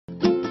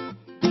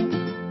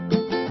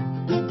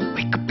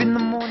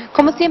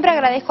Como siempre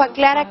agradezco a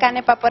Clara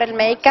Canepa por el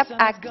make-up,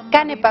 a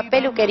Canepa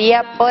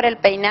Peluquería por el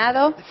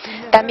peinado,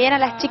 también a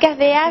las chicas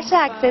de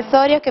Haya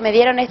Accesorios que me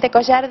dieron este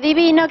collar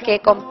divino que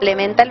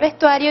complementa el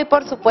vestuario y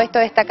por supuesto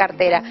esta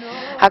cartera.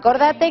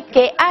 Acordate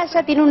que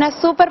Haya tiene una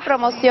super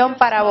promoción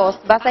para vos,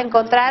 vas a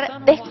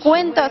encontrar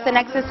descuentos en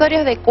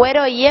accesorios de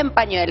cuero y en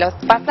pañuelos,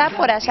 pasá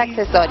por Haya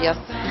Accesorios.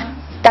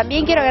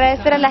 También quiero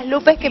agradecer a las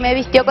Lupes que me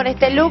vistió con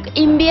este look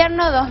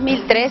invierno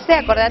 2013.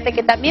 Acordate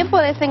que también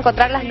podés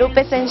encontrar las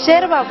Lupes en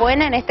Yerba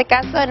Buena, en este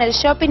caso en el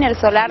Shopping El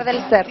Solar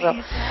del Cerro.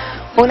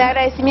 Un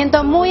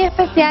agradecimiento muy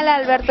especial a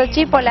Alberto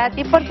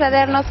Chipolati por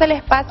cedernos el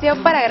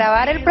espacio para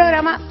grabar el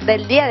programa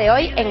del día de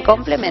hoy en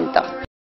complemento.